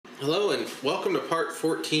Hello and welcome to part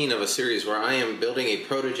 14 of a series where I am building a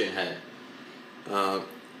Protogen head.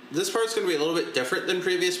 This part's going to be a little bit different than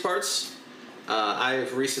previous parts.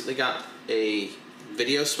 I've recently got a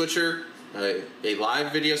video switcher, a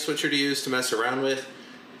live video switcher to use to mess around with.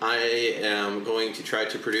 I am going to try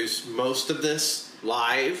to produce most of this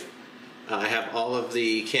live. I have all of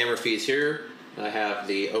the camera feeds here. I have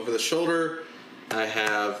the over the shoulder, I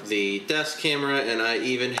have the desk camera, and I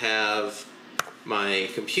even have my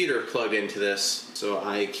computer plugged into this so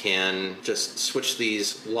I can just switch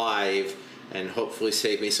these live and hopefully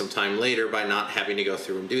save me some time later by not having to go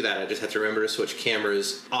through and do that. I just have to remember to switch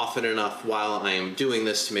cameras often enough while I am doing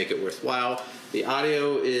this to make it worthwhile. The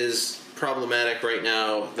audio is problematic right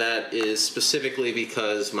now. That is specifically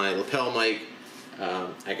because my lapel mic,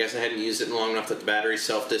 I guess I hadn't used it long enough that the battery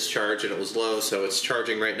self-discharged and it was low, so it's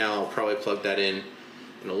charging right now. I'll probably plug that in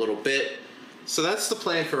a little bit. So that's the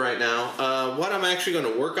plan for right now. What I'm actually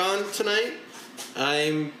going to work on tonight,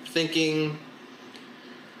 I'm thinking,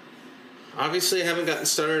 obviously I haven't gotten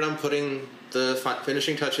started on putting the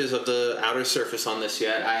finishing touches of the outer surface on this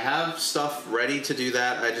yet. I have stuff ready to do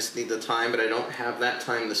that, I just need the time, but I don't have that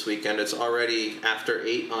time this weekend. It's already after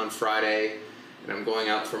 8 on Friday, and I'm going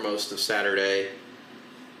out for most of Saturday.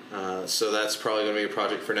 So that's probably going to be a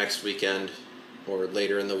project for next weekend, or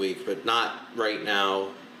later in the week, but not right now.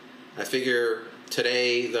 I figure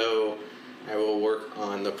today, though, I will work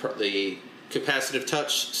on the capacitive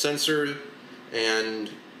touch sensor and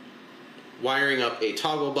wiring up a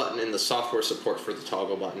toggle button and the software support for the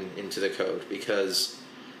toggle button into the code, because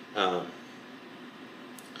I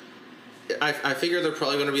figure they're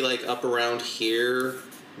probably going to be like up around here,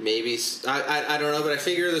 maybe, I don't know, but I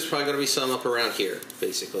figure there's probably going to be some up around here,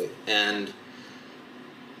 basically, and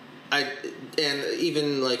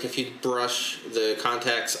even like if you brush the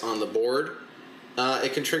contacts on the board,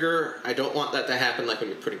 it can trigger. I don't want that to happen like when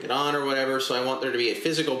you're putting it on or whatever, so I want there to be a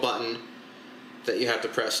physical button that you have to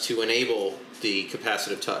press to enable the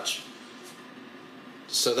capacitive touch.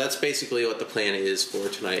 So that's basically what the plan is for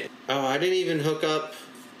tonight. Oh, I didn't even hook up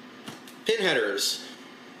pin headers.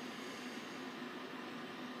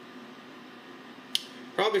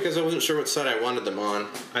 Probably because I wasn't sure what side I wanted them on.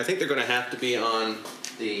 I think they're going to have to be on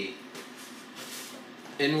the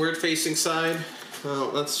inward facing side.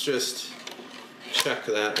 Well, let's just check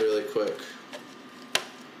that really quick.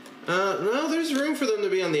 No, there's room for them to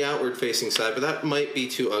be on the outward facing side, but that might be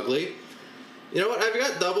too ugly. You know what, I've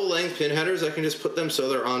got double length pin headers. I can just put them so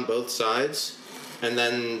they're on both sides, and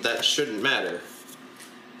then that shouldn't matter.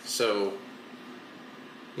 So,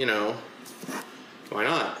 you know, why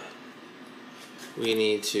not? We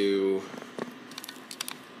need to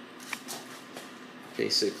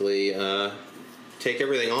basically take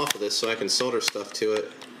everything off of this so I can solder stuff to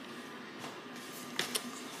it.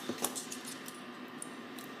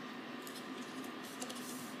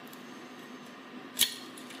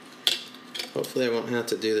 Hopefully I won't have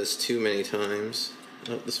to do this too many times.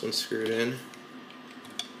 Oh, this one's screwed in.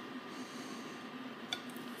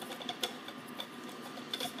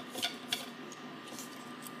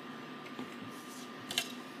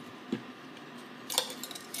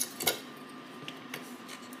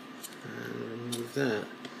 That.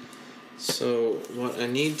 So what I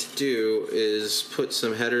need to do is put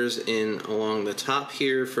some headers in along the top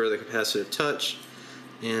here for the capacitive touch,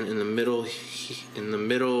 and in the middle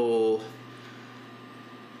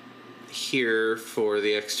here for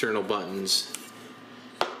the external buttons.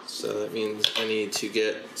 So that means I need to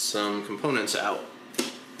get some components out.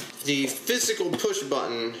 The physical push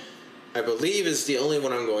button, I believe, is the only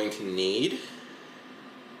one I'm going to need.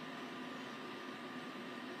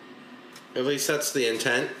 At least that's the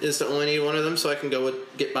intent, is to only need one of them, so I can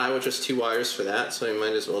get by with just 2 wires for that, so I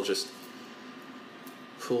might as well just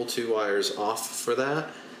pull 2 wires off for that.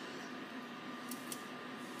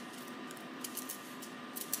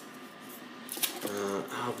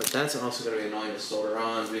 Oh, but that's also going to be annoying to solder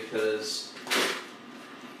on, because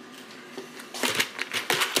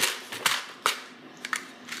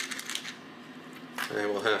I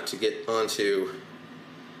will have to get onto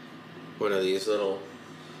one of these little,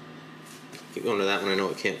 keep going to that one, I know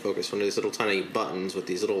it can't focus, one of these little tiny buttons with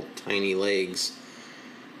these little tiny legs.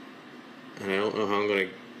 And I don't know how I'm going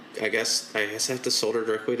to, I guess I have to solder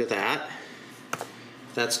directly to that.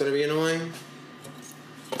 That's going to be annoying.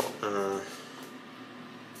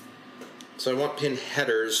 So I want pin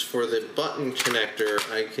headers. For the button connector,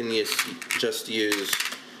 I can just use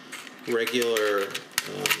regular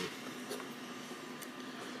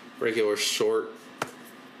short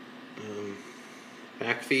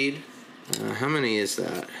back feed. How many is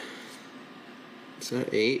that? Is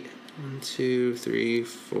that 8? 1, 2, 3,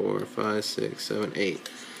 4, 5, 6, 7, 8.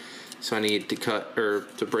 So I need to cut, or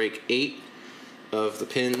to break 8 of the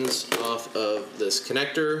pins off of this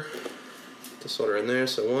connector to solder in there.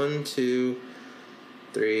 So 1, 2,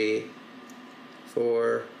 3,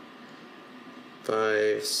 4,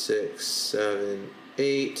 5, 6, 7,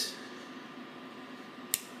 8.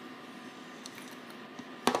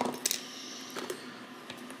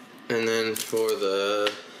 And then for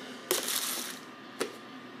the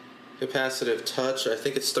capacitive touch, I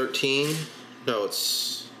think it's 13. No,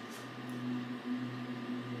 it's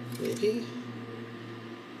maybe?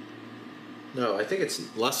 No, I think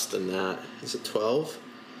it's less than that. Is it 12?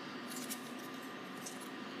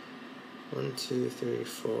 1, 2, 3,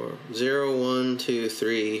 4. 0, 1, 2,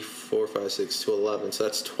 3, 4, 5, 6 to 11. So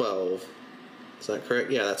that's 12. Is that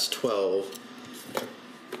correct? Yeah, that's 12.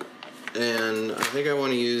 And I think I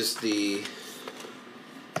want to use the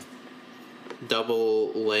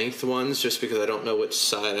double length ones just because I don't know which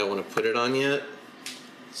side I want to put it on yet.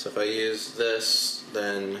 So if I use this,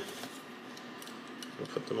 then I'll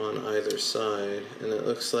put them on either side, and it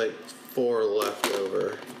looks like 4 left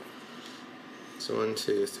over. So 1,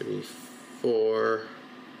 2, 3, 4.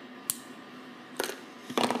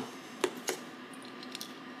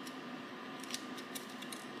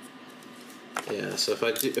 Yeah, so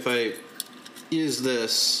if I use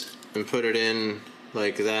this and put it in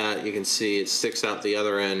like that, you can see it sticks out the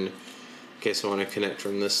other end in case I want to connect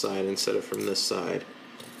from this side instead of from this side.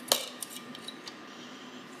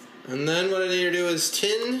 And then what I need to do is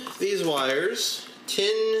tin these wires,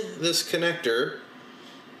 tin this connector,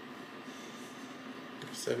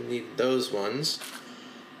 so I need those ones,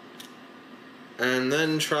 and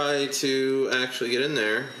then try to actually get in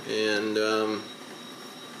there and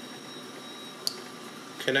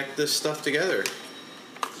connect this stuff together.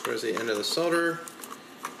 There's the end of the solder.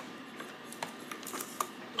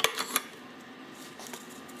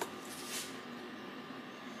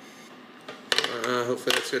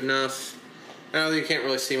 Hopefully that's good enough. I know you can't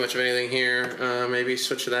really see much of anything here. Maybe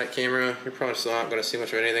switch to that camera. You're probably still not going to see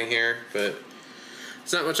much of anything here, but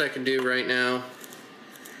it's not much I can do right now.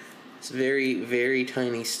 It's very, very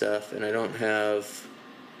tiny stuff, and I don't have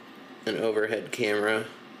an overhead camera.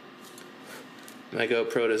 My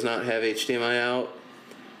GoPro does not have HDMI out,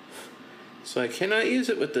 so I cannot use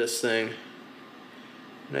it with this thing.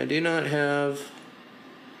 And I do not have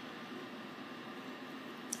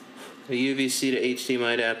a UVC to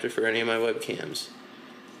HDMI adapter for any of my webcams.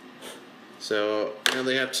 So I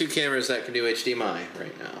only have 2 cameras that can do HDMI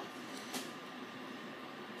right now.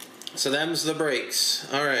 So them's the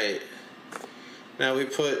brakes. Alright. Now we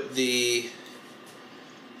put the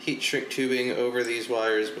heat shrink tubing over these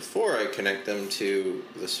wires before I connect them to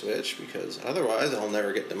the switch, because otherwise I'll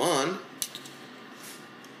never get them on.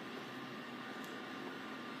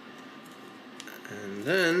 And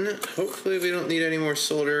then hopefully we don't need any more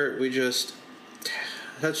solder. We just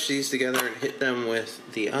touch these together and hit them with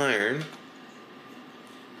the iron.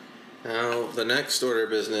 Now the next order of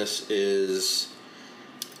business is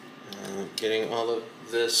getting all of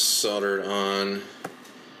this soldered on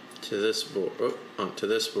to this board. Onto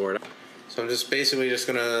this board. So I'm just basically just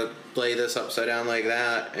gonna lay this upside down like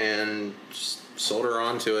that and just solder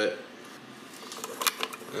onto it.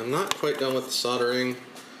 I'm not quite done with the soldering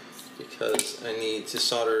because I need to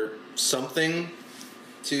solder something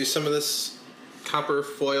to some of this copper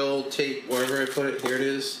foil tape, wherever I put it. Here it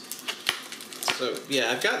is. So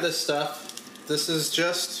yeah, I've got this stuff. This is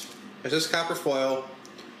just copper foil,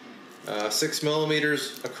 6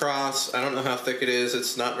 millimeters across. I don't know how thick it is.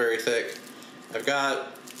 It's not very thick. I've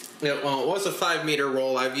got, well, it was a 5-meter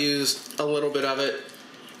roll. I've used a little bit of it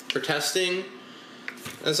for testing.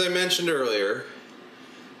 As I mentioned earlier,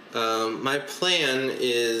 my plan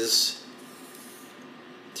is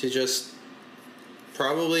to just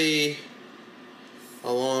probably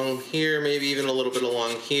along here, maybe even a little bit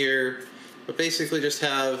along here, but basically just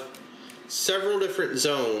have several different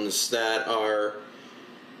zones that are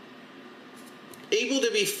able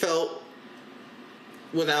to be felt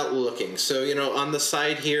without looking. So, on the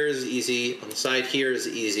side here is easy, on the side here is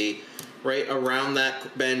easy, right around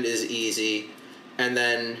that bend is easy, and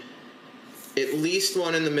then at least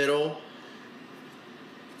one in the middle,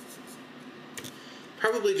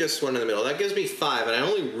 probably just one in the middle. That gives me 5, and I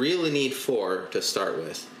only really need 4 to start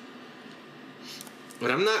with.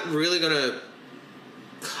 But I'm not really going to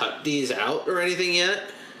cut these out or anything yet,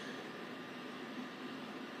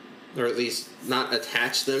 or at least not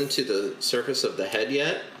attach them to the surface of the head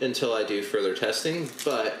yet until I do further testing,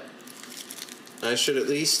 but I should at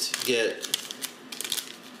least get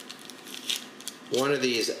one of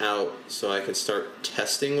these out so I can start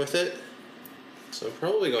testing with it. So I'm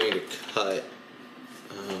probably going to cut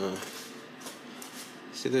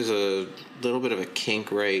See, there's a little bit of a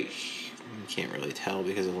kink right. You can't really tell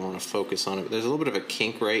because I don't want to focus on it. But there's a little bit of a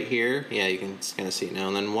kink right here. Yeah, you can kind of see it now.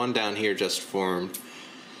 And then one down here just formed.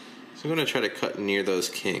 So I'm going to try to cut near those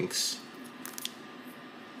kinks.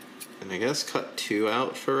 And I guess cut 2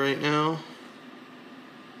 out for right now.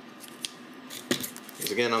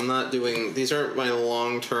 Because again, I'm not doing, these aren't my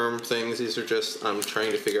long-term things. These are just, I'm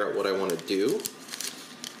trying to figure out what I want to do.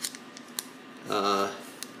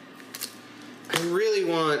 I really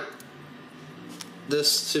want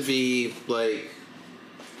this to be like,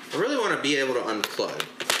 I really want to be able to unplug.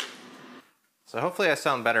 So hopefully I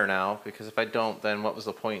sound better now, because if I don't, then what was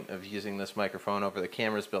the point of using this microphone over the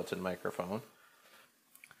camera's built-in microphone?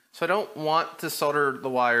 So I don't want to solder the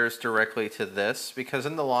wires directly to this, because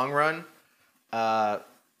in the long run, well,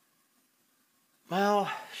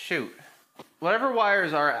 shoot. Whatever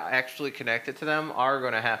wires are actually connected to them are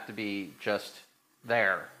going to have to be just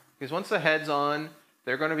there. Because once the head's on,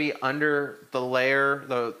 they're going to be under the layer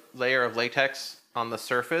of latex on the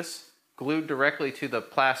surface, glued directly to the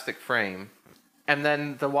plastic frame. And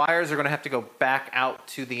then the wires are going to have to go back out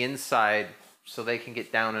to the inside so they can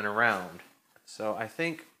get down and around. So I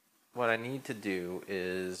think what I need to do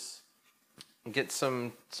is get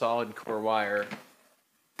some solid core wire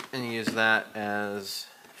and use that as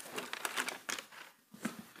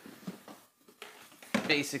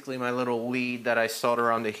basically my little lead that I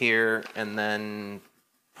solder onto here and then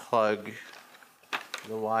plug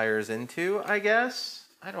the wires into, I guess.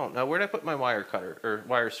 I don't know. Where'd I put my wire cutter or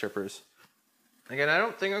wire strippers? Again, I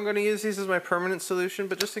don't think I'm going to use these as my permanent solution,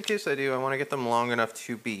 but just in case I do, I want to get them long enough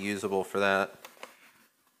to be usable for that.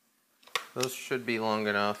 Those should be long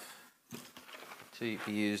enough to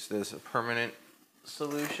be used as a permanent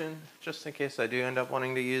solution, just in case I do end up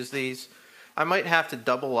wanting to use these. I might have to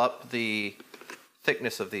double up the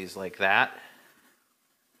thickness of these like that.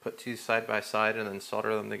 Put 2 side by side and then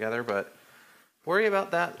solder them together, but worry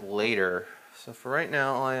about that later. So for right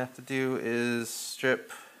now, all I have to do is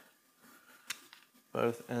strip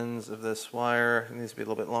both ends of this wire. It needs to be a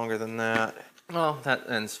little bit longer than that. Well, that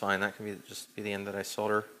end's fine. That can be just be the end that I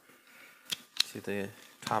solder to the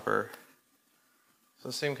copper. So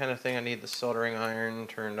the same kind of thing. I need the soldering iron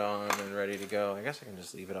turned on and ready to go. I guess I can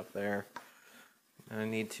just leave it up there. And I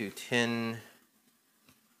need to tin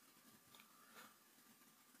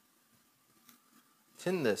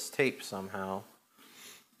this tape somehow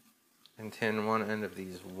and tin one end of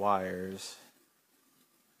these wires.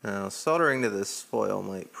 Now, soldering to this foil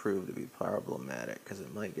might prove to be problematic because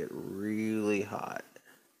it might get really hot,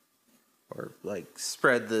 or like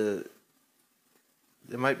spread the,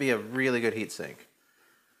 it might be a really good heat sink.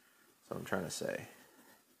 That's what I'm trying to say.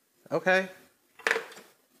 Okay,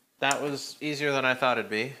 that was easier than I thought it'd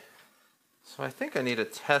be. So I think I need to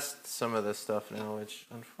test some of this stuff now, which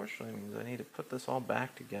unfortunately means I need to put this all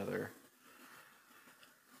back together.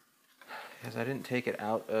 Because I didn't take it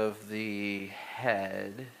out of the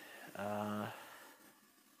head. To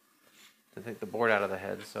take the board out of the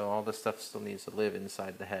head, so all this stuff still needs to live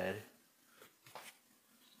inside the head.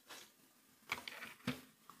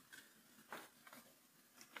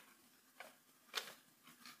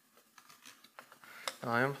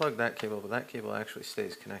 Now, I unplugged that cable, but that cable actually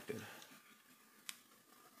stays connected.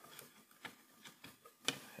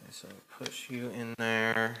 Okay, so push you in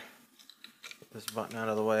there. Get this button out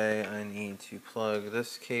of the way. I need to plug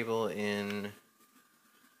this cable in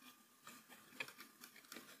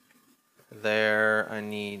there. I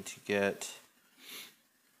need to get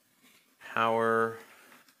power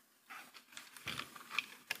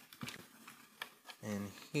in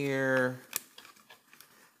here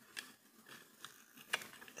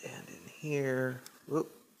and in here.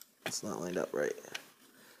 Whoop, it's not lined up right.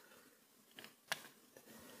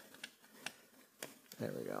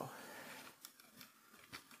 There we go.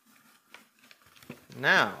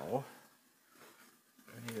 Now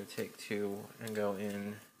I need to take 2 and go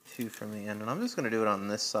in 2 from the end, and I'm just going to do it on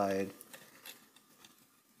this side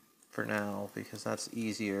for now because that's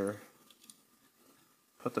easier.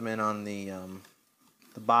 Put them in on the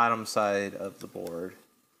bottom side of the board,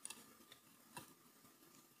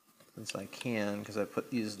 since I can, because I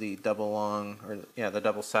use the the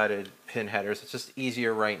double-sided pin headers. It's just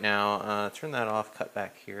easier right now. Turn that off. Cut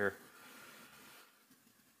back here.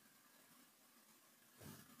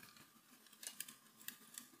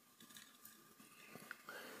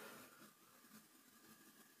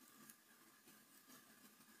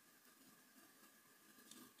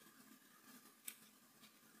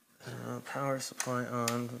 Power supply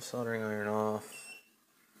on, soldering iron off.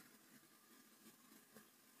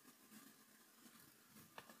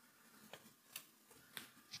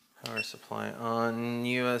 Power supply on,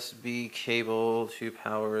 USB cable to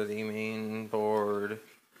power the main board.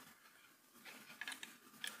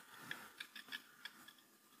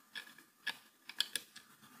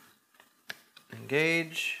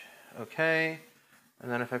 Engage, okay. And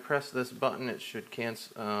then if I press this button, it should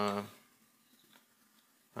cancel. Well,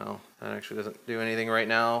 that actually doesn't do anything right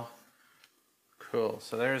now. Cool,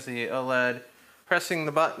 so there's the OLED. Pressing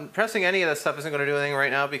the button, pressing any of this stuff isn't going to do anything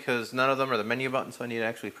right now because none of them are the menu button, so I need to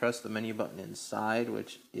actually press the menu button inside,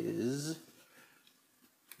 which is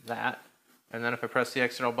that. And then if I press the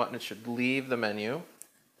external button, it should leave the menu,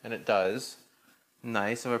 and it does.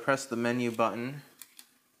 Nice. If I press the menu button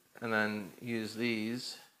and then use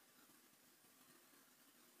these,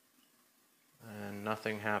 and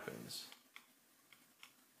nothing happens.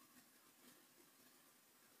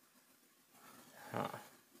 Huh.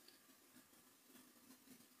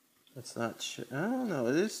 It's not, I don't know,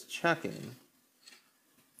 it is checking.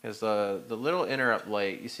 Because the little interrupt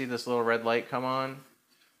light, you see this little red light come on?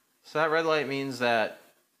 So that red light means that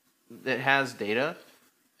it has data,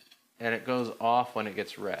 and it goes off when it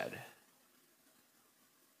gets red.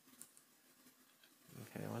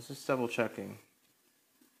 Okay, let's just double checking.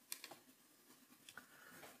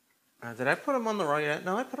 Did I put them on the right end?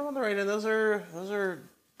 No, I put them on the right end. Those are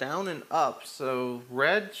down and up, so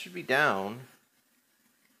red should be down.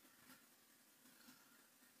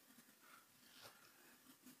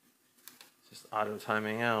 Just auto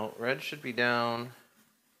timing out. Red should be down,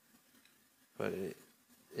 but it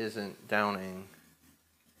isn't downing.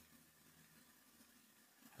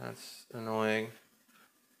 That's annoying.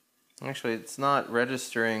 Actually, it's not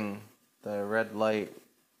registering the red light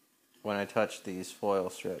when I touch these foil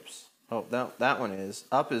strips. Oh, that one is.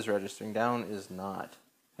 Up is registering, down is not.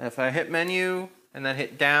 And if I hit menu and then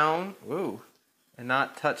hit down, woo, and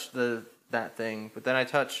not touch that thing, but then I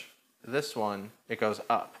touch this one, it goes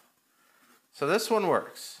up. So this one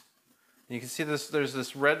works. You can see this. There's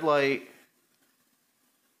this red light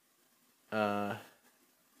that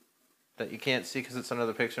you can't see because it's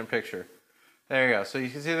another picture-in-picture. There you go. So you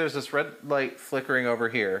can see there's this red light flickering over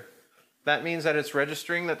here. That means that it's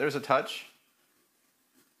registering that there's a touch.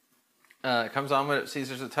 It comes on when it sees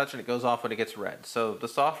there's a touch, and it goes off when it gets red. So the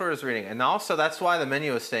software is reading. And also that's why the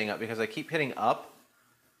menu is staying up, because I keep hitting up.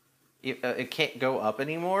 It can't go up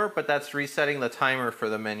anymore, but that's resetting the timer for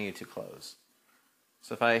the menu to close.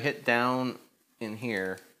 So if I hit down in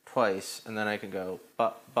here twice, and then I can go,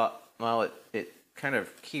 well, it kind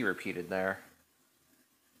of key repeated there.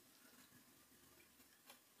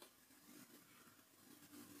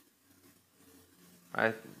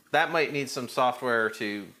 That might need some software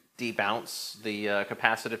to debounce the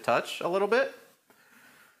capacitive touch a little bit.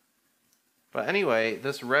 But anyway,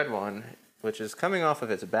 this red one, which is coming off of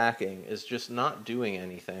its backing, is just not doing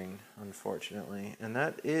anything, unfortunately. And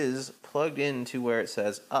that is plugged into where it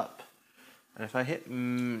says up. And if I hit...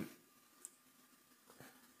 I'm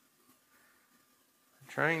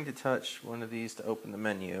trying to touch one of these to open the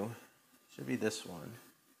menu. Should be this one.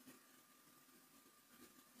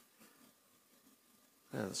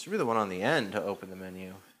 Yeah, this should be the one on the end to open the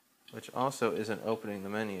menu, which also isn't opening the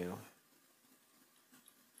menu.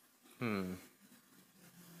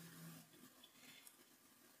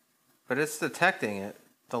 But it's detecting it.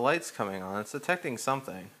 The light's coming on. It's detecting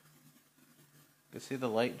something. You can see the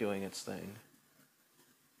light doing its thing.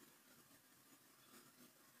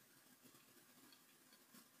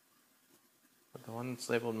 But the one that's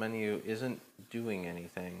labeled menu isn't doing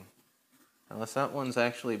anything. Unless that one's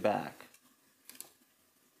actually back.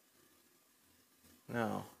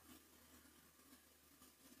 No.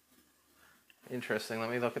 Interesting. Let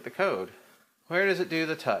me look at the code. Where does it do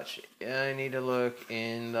the touch? I need to look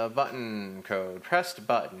in the button code. Pressed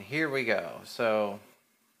button. Here we go. So,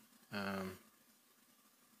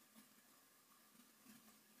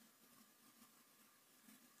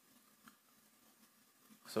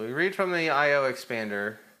 so we read from the I/O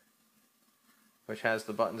expander, which has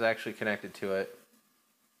the buttons actually connected to it.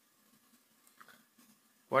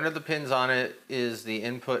 One of the pins on it is the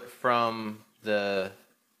input from the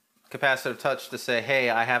capacitive touch to say, hey,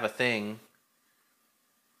 I have a thing.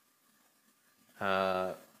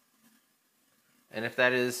 And if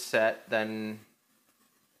that is set, then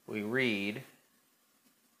we read.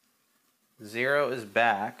 0 is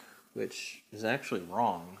back, which is actually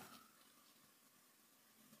wrong.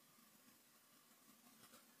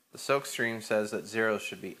 The soak stream says that 0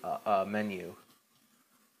 should be menu.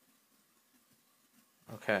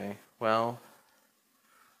 Okay, well,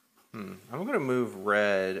 I'm going to move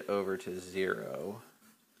red over to 0.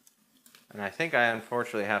 And I think I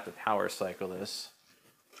unfortunately have to power cycle this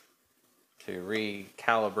to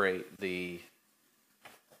recalibrate the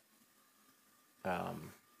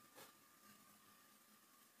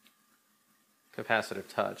capacitive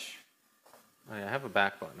touch. Oh, yeah, I have a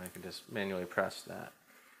back button. I can just manually press that.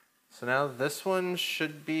 So now this one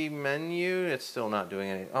should be menu. It's still not doing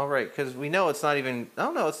anything. Oh, right, because we know it's not even...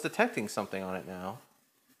 Oh, no, it's detecting something on it now.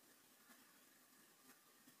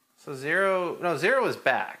 So 0... No, 0 is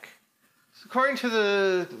back. So according to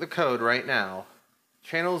the code right now,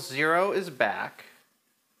 channel 0 is back.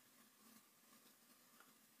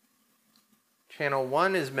 Channel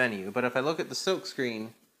 1 is menu. But if I look at the silk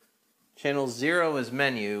screen, channel 0 is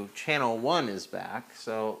menu, channel 1 is back.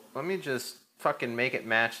 So let me just fucking make it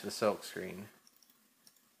match the silk screen.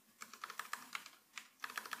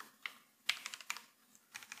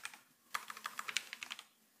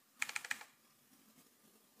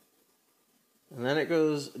 And then it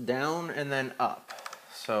goes down and then up.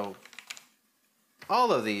 So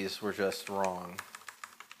all of these were just wrong.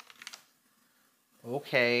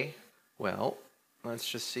 Okay, well, let's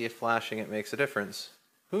just see if flashing it makes a difference.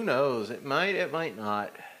 Who knows? It might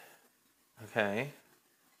not. Okay.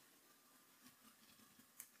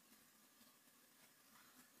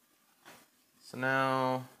 So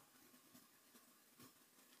now...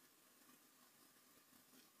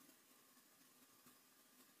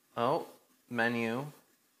 Oh, menu.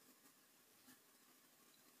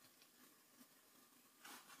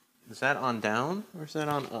 Is that on down or is that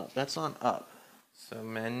on up? That's on up. So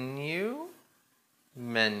menu,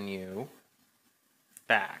 menu,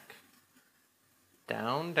 back.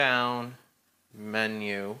 Down, down,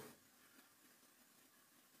 menu,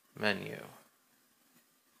 menu,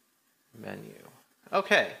 menu.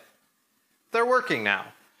 Okay, they're working now.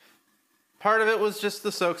 Part of it was just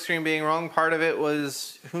the soak screen being wrong. Part of it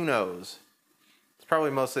was, who knows? It's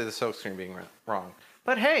probably mostly the soak screen being wrong.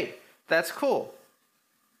 But hey, that's cool.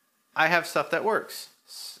 I have stuff that works.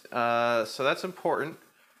 So that's important.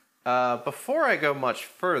 Before I go much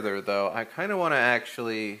further, though, I kind of want to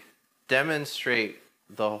actually demonstrate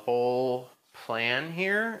the whole plan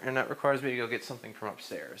here, and that requires me to go get something from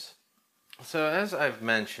upstairs. So as I've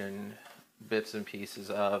mentioned, bits and pieces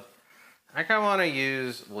of, I kind of want to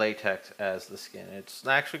use latex as the skin. It's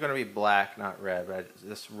actually going to be black, not red.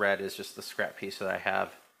 This red is just the scrap piece that I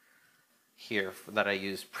have here that I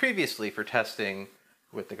used previously for testing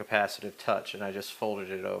with the capacitive touch, and I just folded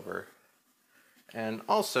it over. And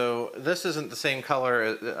also, this isn't the same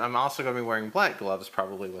color. I'm also going to be wearing black gloves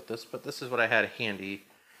probably with this, but this is what I had handy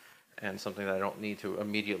and something that I don't need to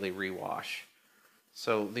immediately rewash.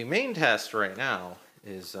 So the main test right now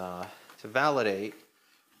is to validate,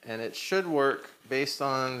 and it should work based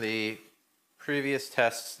on the previous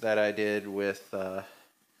tests that I did with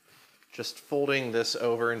just folding this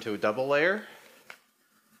over into a double layer.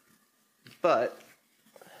 But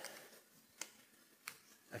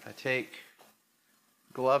if I take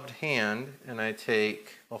gloved hand and I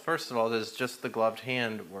take, well, first of all, does just the gloved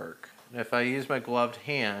hand work? And if I use my gloved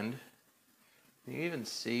hand, can you even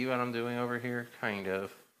see what I'm doing over here? Kind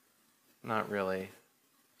of. Not really.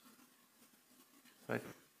 If I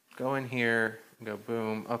go in here and go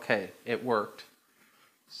boom, okay, it worked.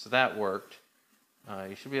 So that worked.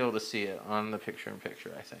 You should be able to see it on the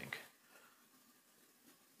picture-in-picture, I think.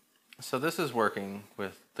 So this is working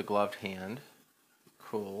with the gloved hand.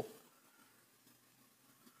 Cool.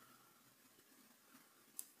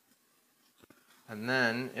 And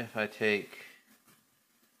then if I take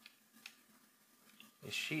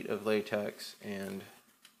a sheet of latex and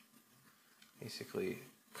basically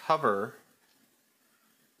cover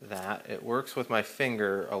that, it works with my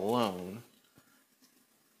finger alone.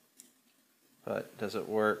 But does it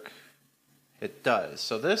work? It does.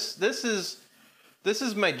 So this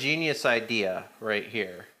is my genius idea right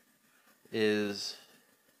here. Is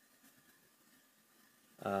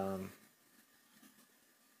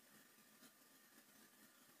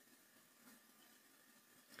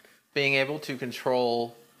being able to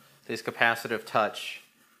control this capacitive touch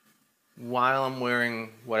while I'm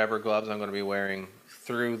wearing whatever gloves I'm going to be wearing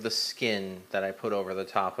through the skin that I put over the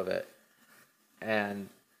top of it. And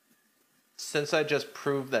since I just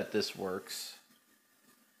proved that this works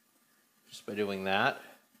just by doing that,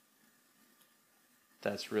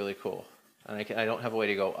 that's really cool. And I don't have a way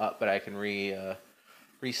to go up, but I can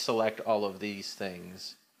reselect all of these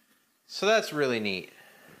things. So that's really neat.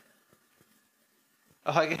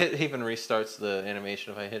 Oh, it even restarts the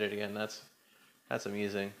animation if I hit it again. That's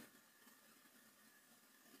amusing.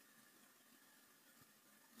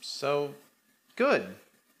 So, good.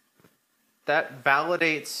 That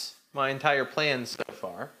validates my entire plan so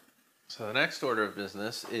far. So the next order of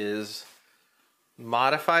business is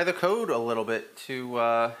modify the code a little bit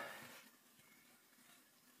to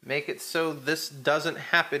make it so this doesn't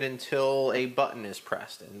happen until a button is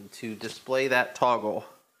pressed, and to display that toggle.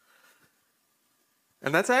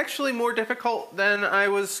 And that's actually more difficult than I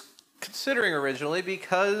was considering originally,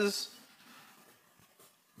 because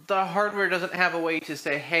the hardware doesn't have a way to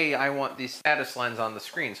say, hey, I want these status lines on the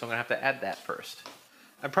screen, so I'm going to have to add that first.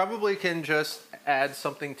 I probably can just add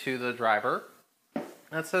something to the driver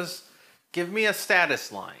that says, give me a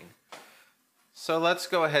status line. So let's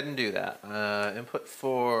go ahead and do that. Input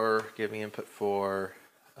 4, give me input 4,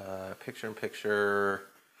 picture-in-picture.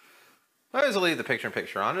 I always leave the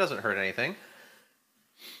picture-in-picture on, it doesn't hurt anything.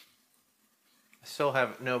 I still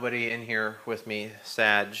have nobody in here with me,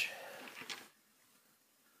 Sag.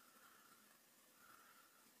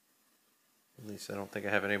 At least I don't think I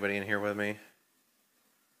have anybody in here with me.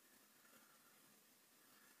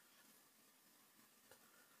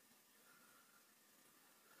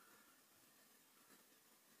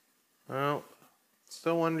 Well,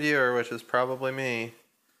 still one viewer, which is probably me.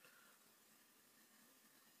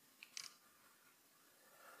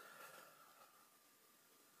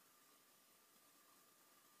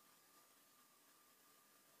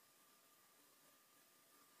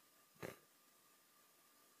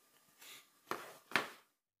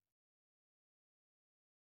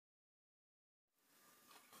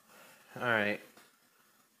 All right.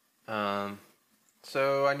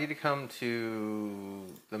 So I need to come to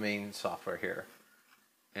the main software here,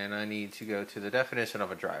 and I need to go to the definition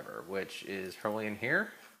of a driver, which is probably in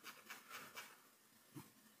here.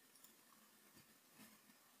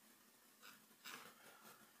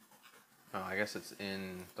 Oh, I guess it's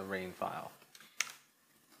in the rain file.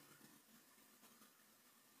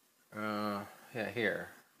 Yeah, here.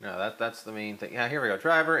 No, that's the main thing. Yeah, here we go.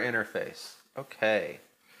 Driver interface. Okay.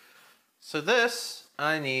 So this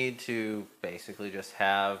I need to basically just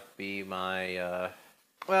have be my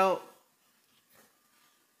well,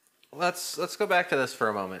 let's go back to this for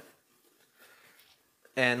a moment.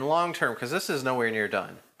 And long term, because this is nowhere near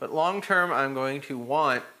done, but long term I'm going to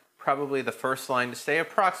want probably the first line to stay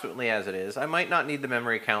approximately as it is. I might not need the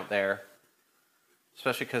memory count there,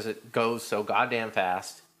 especially because it goes so goddamn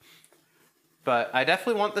fast. But I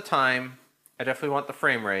definitely want the time. I definitely want the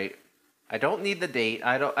frame rate. I don't need the date.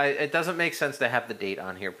 It doesn't make sense to have the date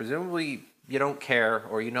on here. Presumably you don't care,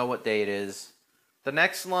 or you know what day it is. The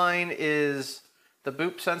next line is the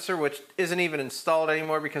boop sensor, which isn't even installed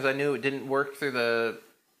anymore because I knew it didn't work through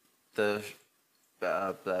the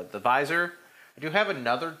visor. I do have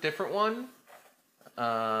another different one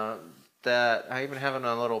that I even have on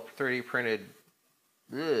a little 3D printed.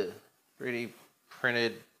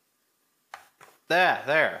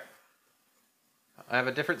 There. I have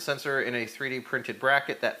a different sensor in a 3D printed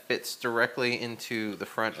bracket that fits directly into the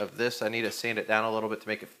front of this. I need to sand it down a little bit to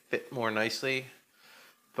make it fit more nicely.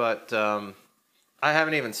 But I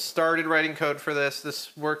haven't even started writing code for this.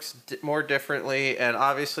 This works more differently, and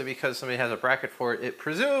obviously because somebody has a bracket for it, it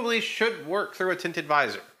presumably should work through a tinted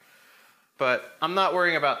visor. But I'm not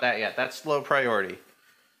worrying about that yet. That's low priority.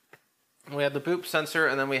 We have the boop sensor,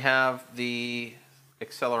 and then we have the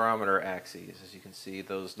accelerometer axes. As you can see,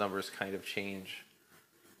 those numbers kind of change.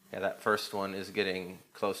 Yeah, that first one is getting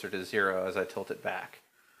closer to 0 as I tilt it back.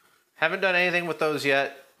 Haven't done anything with those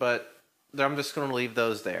yet, but I'm just going to leave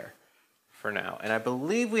those there for now. And I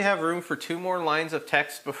believe we have room for 2 more lines of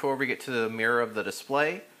text before we get to the mirror of the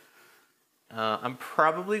display. I'm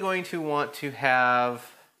probably going to want to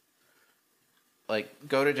have, like,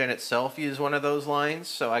 Protogen itself use one of those lines,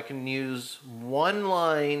 so I can use one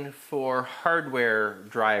line for hardware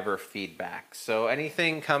driver feedback. So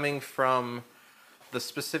anything coming from the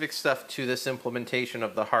specific stuff to this implementation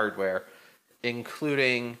of the hardware,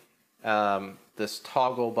 including this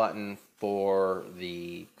toggle button for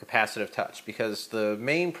the capacitive touch, because the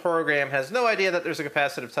main program has no idea that there's a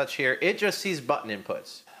capacitive touch here. It just sees button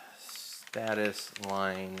inputs. Status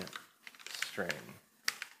line string.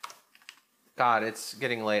 God, it's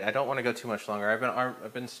getting late. I don't want to go too much longer.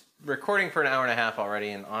 I've been recording for an hour and a half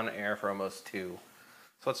already and on air for almost 2.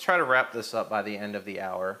 So let's try to wrap this up by the end of the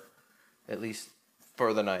hour, at least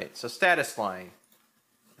for the night. So status line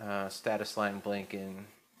blinking,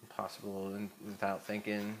 impossible without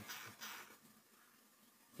thinking.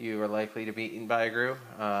 You are likely to be eaten by a grue.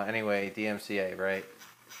 Anyway, DMCA, right?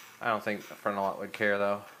 I don't think Frontalot would care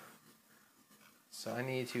though. So I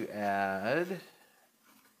need to add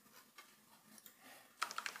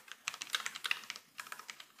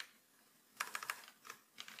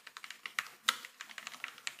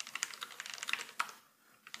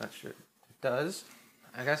not sure it does.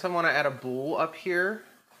 I guess I want to add a bool up here.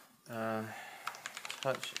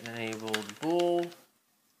 Touch enabled bool.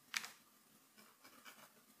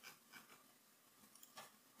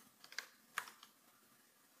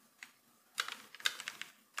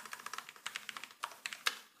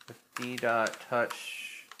 D dot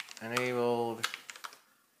touch enabled,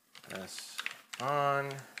 S on.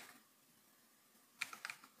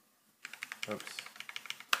 Oops.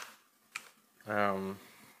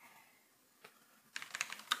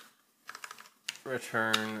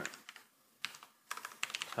 Return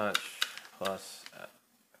touch plus,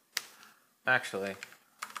 actually,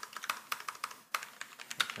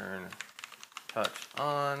 return touch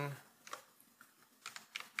on,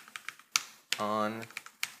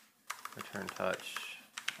 return touch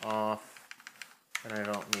off, and I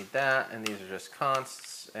don't need that, and these are just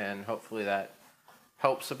consts, and hopefully that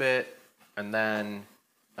helps a bit. And then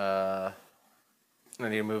I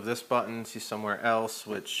need to move this button to somewhere else,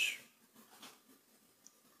 which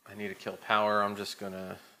I need to kill power. I'm just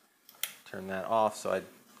gonna turn that off so I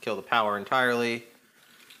kill the power entirely.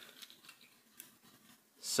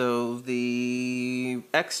 So the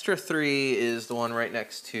extra 3 is the one right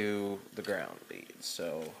next to the ground lead.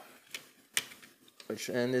 So which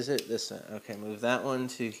end is it? This end. Okay, move that one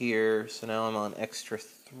to here. So now I'm on extra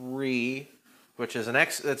 3, which is an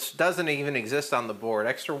it doesn't even exist on the board.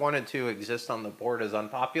 Extra 1 and 2 exist on the board as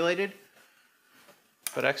unpopulated,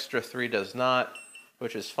 but extra 3 does not,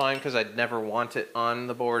 which is fine because I'd never want it on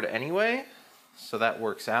the board anyway. So that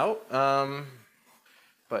works out.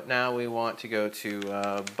 But now we want to go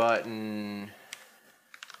to button.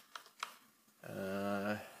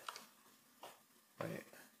 Wait.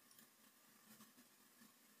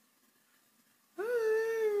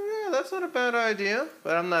 Yeah, that's not a bad idea,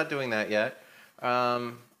 but I'm not doing that yet.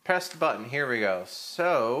 Press the button. Here we go.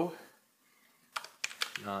 So,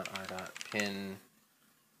 not r dot pin.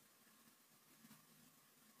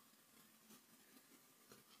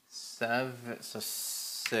 7, so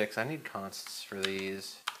 6. I need constants for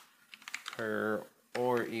these. Per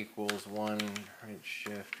or equals 1. Right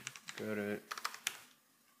shift. Go to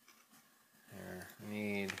there.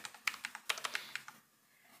 Need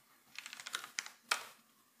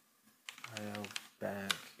IO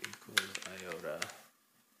back equals iota.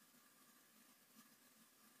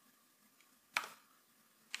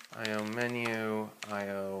 IO menu,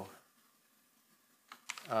 IO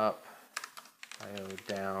up, IO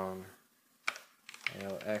down,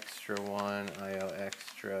 IO extra 1, IO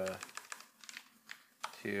extra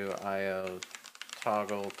 2, IO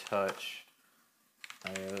toggle touch,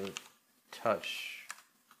 IO touch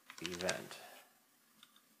event.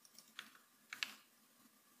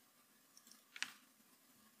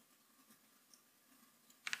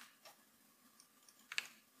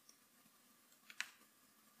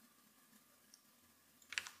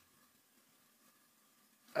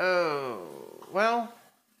 Oh, well,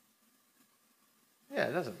 yeah,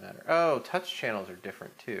 it doesn't matter. Oh, touch channels are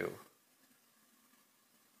different too.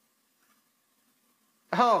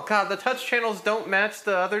 Oh god, the touch channels don't match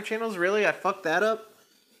the other channels? Really? I fucked that up?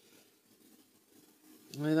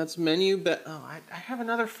 I mean, that's menu, but oh, I have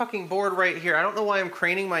another fucking board right here. I don't know why I'm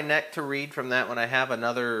craning my neck to read from that when I have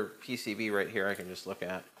another PCB right here I can just look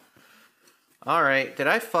at. Alright, did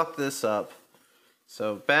I fuck this up?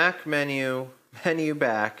 So back menu, menu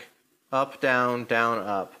back, up, down, down,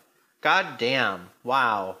 up. God damn.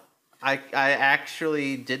 Wow. I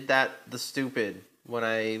actually did that the stupid when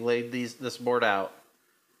I laid this board out.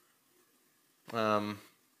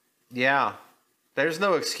 Yeah. There's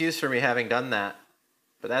no excuse for me having done that.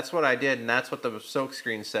 But that's what I did, and that's what the silk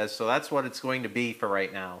screen says, so that's what it's going to be for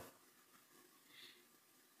right now.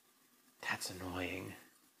 That's annoying.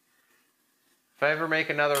 If I ever make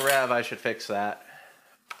another rev, I should fix that.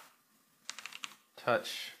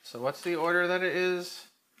 Touch. So what's the order that it is?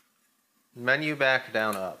 Menu back,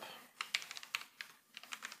 down, up.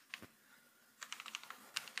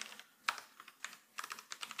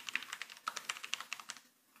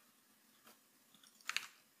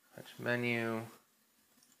 Touch menu.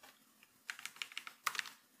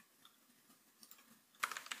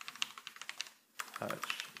 Touch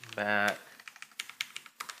back.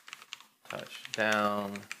 Touch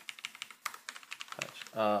down. Touch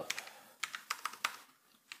up.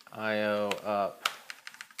 IO up.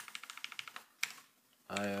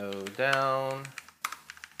 IO down.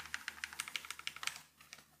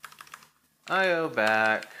 IO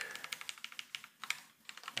back.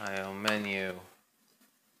 IO menu.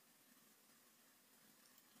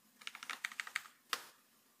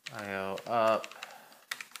 IO up.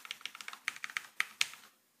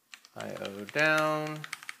 IO down.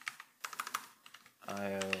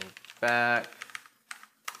 IO back.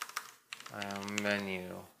 IO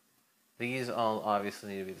menu. These all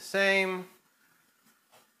obviously need to be the same.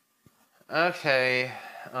 Okay.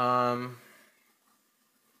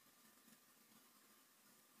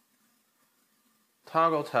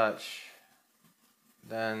 Toggle touch.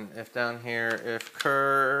 then if down here, if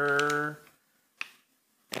cur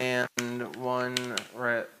and one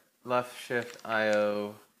left shift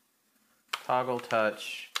IO toggle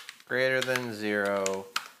touch greater than 0,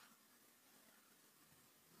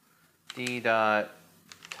 d dot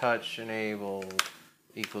touch enabled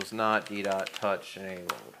equals not d dot touch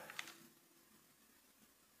enabled.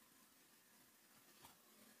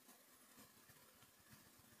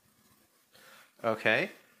 Okay.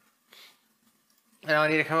 Now I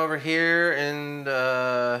need to come over here and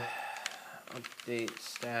update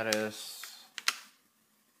status.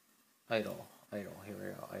 Idle. Here we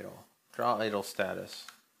go. Idle. Draw idle status.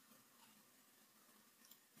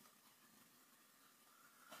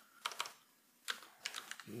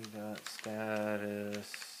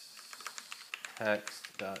 Status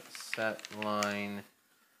text dot set line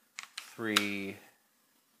 3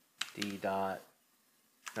 d dot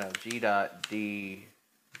g dot d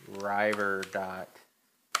driver dot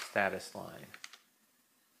status line.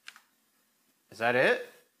 Is that it?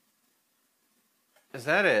 Is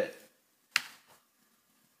that it?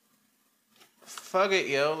 Fug it,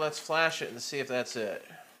 yo. Let's flash it and see if that's it.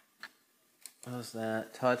 How's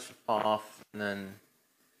that? Touch off, and then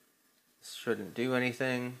this shouldn't do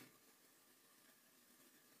anything.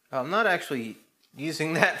 Oh, I'm not actually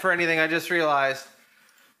using that for anything, I just realized.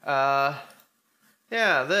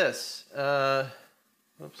 Yeah, this.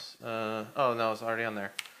 Oops. Oh, no, it's already on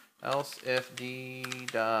there. Else if d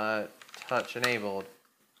dot touch enabled.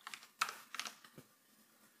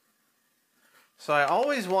 So I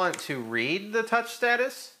always want to read the touch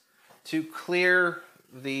status to clear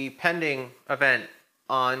the pending event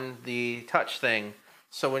on the touch thing.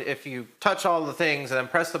 So if you touch all the things and then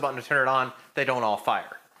press the button to turn it on, they don't all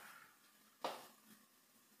fire.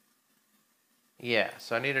 Yeah,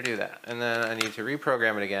 so I need to do that. And then I need to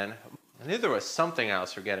reprogram it again. I knew there was something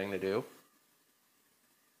else we're getting to do.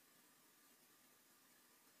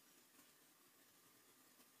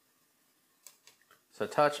 So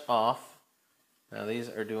touch off. Now these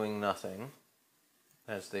are doing nothing,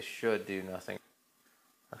 as they should do nothing.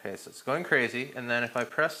 Okay, so it's going crazy, and then if I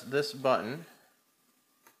press this button,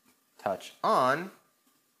 touch on,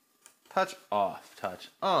 touch off, touch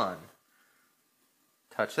on,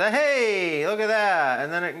 touch that, hey, look at that,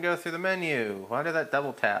 and then it can go through the menu. Why did that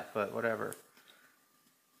double tap, but whatever.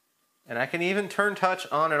 And I can even turn touch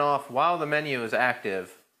on and off while the menu is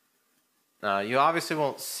active. You obviously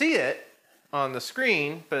won't see it on the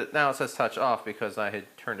screen, but now it says touch off because I had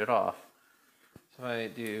turned it off. So I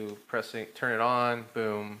do turn it on,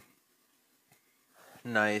 boom,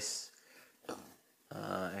 nice,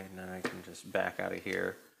 and then I can just back out of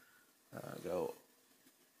here, go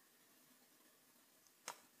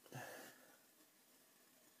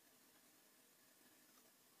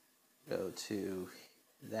to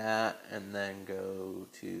that, and then go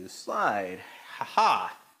to slide. Haha!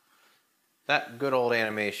 That good old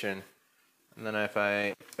animation. And then if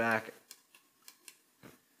I back,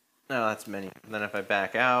 no, that's menu. And then if I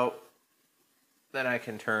back out, then I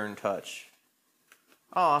can turn touch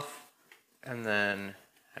off, and then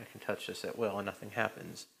I can touch this at will and nothing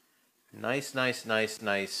happens. Nice, nice, nice,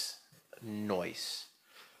 nice noise.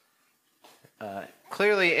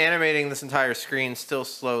 Clearly animating this entire screen still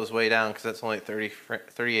slows way down because that's only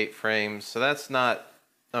 38 frames, so that's not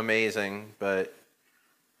amazing, but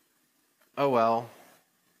oh well.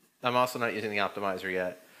 I'm also not using the optimizer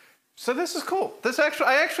yet. So this is cool.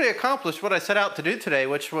 I actually accomplished what I set out to do today,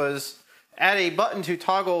 which was add a button to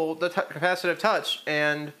toggle the capacitive touch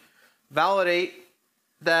and validate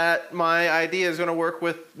that my idea is going to work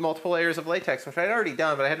with multiple layers of latex, which I had already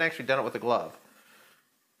done, but I hadn't actually done it with a glove.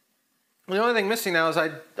 The only thing missing now is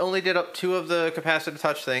I only did up 2 of the capacitive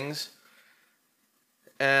touch things.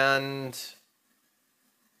 And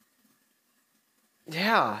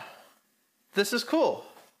yeah, this is cool.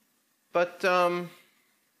 But I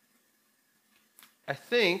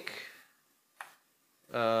think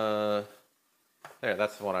there,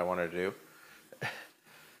 that's the one I wanted to do.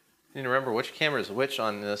 Need to remember which camera is which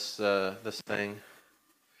on this this thing.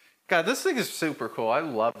 God, this thing is super cool. I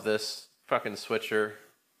love this fucking switcher.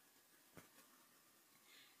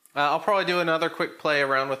 I'll probably do another quick play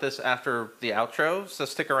around with this after the outro, so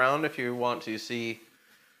stick around if you want to see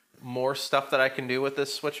more stuff that I can do with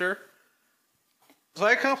this switcher. So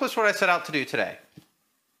I accomplished what I set out to do today.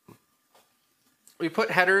 We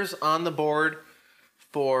put headers on the board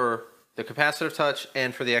for the capacitive touch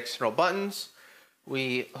and for the external buttons.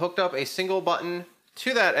 We hooked up a single button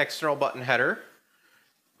to that external button header.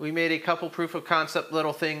 We made a couple proof of concept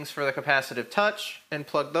little things for the capacitive touch and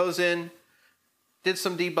plugged those in. Did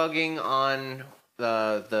some debugging on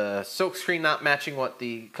the soak screen not matching what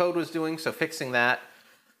the code was doing, so fixing that.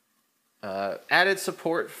 Added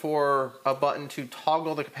support for a button to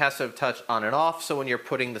toggle the capacitive touch on and off, so when you're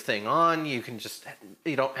putting the thing on, you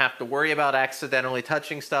don't have to worry about accidentally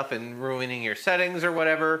touching stuff and ruining your settings or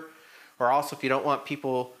whatever. Or also, if you don't want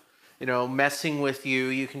people, messing with you,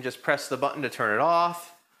 you can just press the button to turn it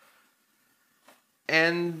off.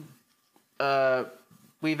 And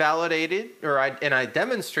we validated, I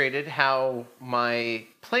demonstrated how my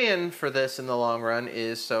plan for this in the long run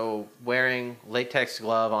is, so wearing latex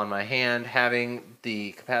glove on my hand, having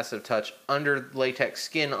the capacitive touch under latex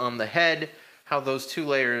skin on the head, how those two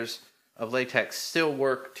layers of latex still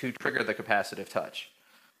work to trigger the capacitive touch.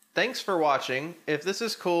 Thanks for watching. If this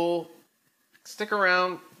is cool, stick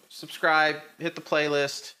around, subscribe, hit the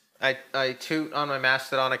playlist. I toot on my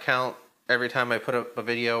Mastodon account every time I put up a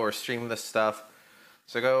video or stream this stuff.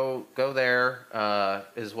 So go there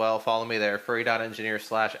as well. Follow me there,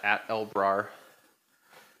 furry.engineer/@elbrar.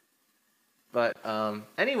 But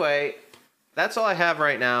anyway, that's all I have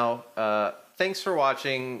right now. Thanks for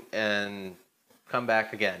watching, and come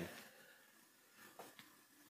back again.